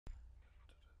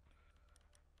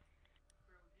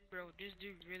Bro, this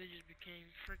dude really just became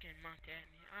freaking mocked at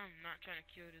me. I'm not trying to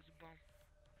kill this bum.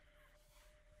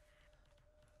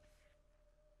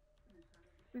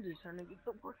 I'm just trying to get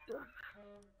the work done.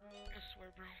 I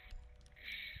swear, bro.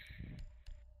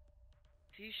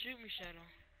 He shoot me, Shadow.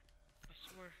 I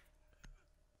swear.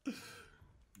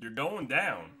 You're going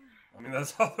down. I mean,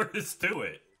 that's all there is to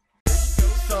it.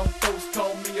 Some folks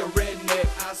call me a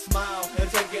redneck. I smile and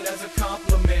take it as a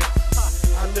compliment.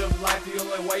 I live life the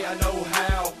only way I know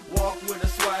how. Walk with a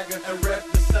swagger and rep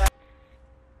the side.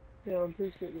 Yeah, I'm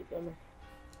appreciate it, Gunner.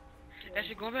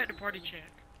 Actually, go back to party chat.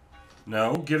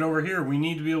 No, get over here. We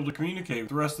need to be able to communicate with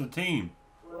the rest of the team.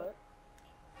 What?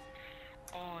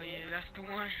 Oh, yeah, that's the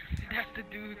one. That's the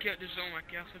dude who kept us on my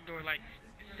castle door like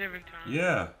 7 times.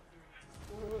 Yeah.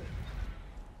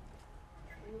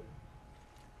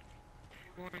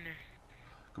 Go in there.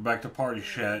 Go back to party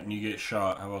chat and you get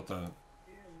shot. How about that?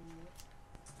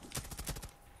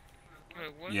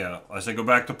 Wait, what? Yeah, I said go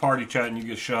back to party chat and you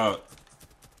get shot.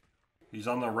 He's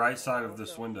on the right side of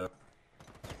this window.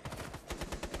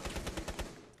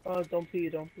 Don't pee,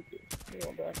 don't pee. You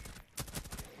want that?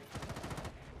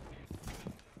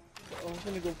 I'm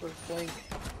gonna go for a flank.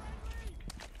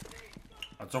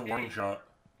 That's a warning shot.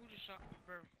 Who just shot me,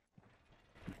 bro?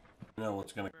 No,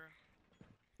 what's gonna...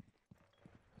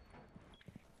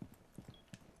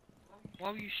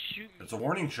 Why would you shoot me? It's a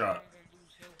warning shot.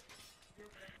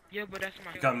 Yeah, but that's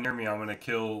my... You come near me, I'm gonna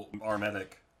kill our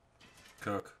medic.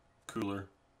 Cook. Cooler.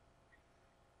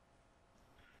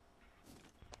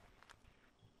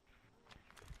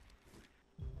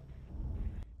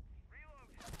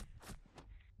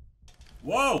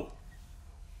 Whoa!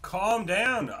 Calm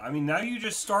down. I mean, now you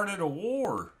just started a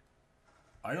war.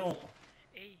 I don't...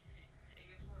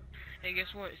 Hey, guess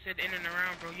what? It said in and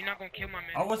around, bro. You're not gonna kill my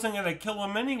man. I wasn't gonna kill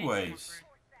him anyways.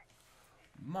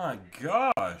 My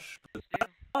gosh. Still.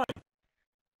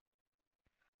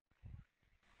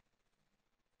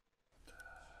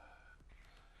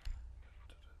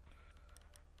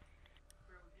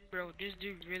 Bro, this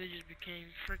dude really just became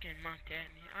freaking mocked at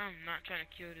me. I'm not trying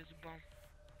to kill this bum.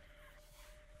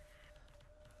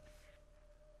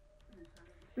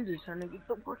 I'm just trying to get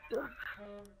the work done.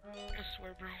 I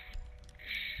swear, bro.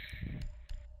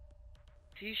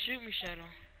 He shoot me, Shadow.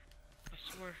 I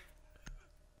swear.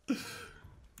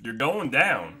 You're going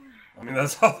down. I mean,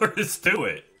 that's all there is to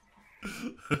it.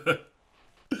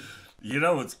 You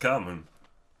know it's coming.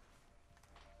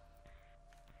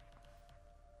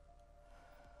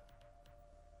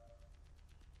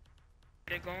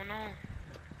 They're going on.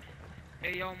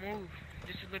 Hey, y'all move.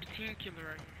 This is a little team killer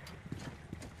right here.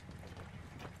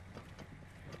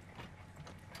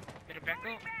 Better back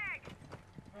up.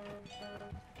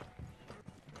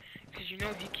 Cause you know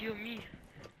if you kill me,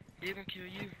 they're gonna kill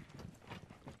you.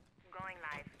 Going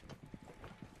live.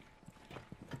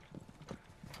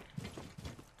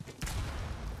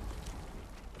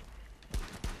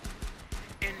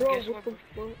 And Bro, guess what the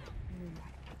fuck?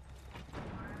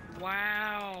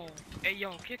 Wow. Hey,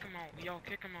 y'all, kick him out. Y'all,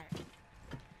 kick him out.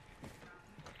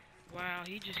 Wow,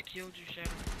 he just killed you, Shadow.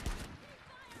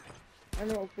 I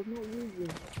know, for no reason.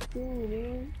 Dude,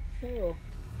 man. Hell.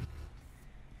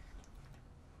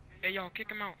 Hey, y'all, kick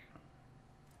him out.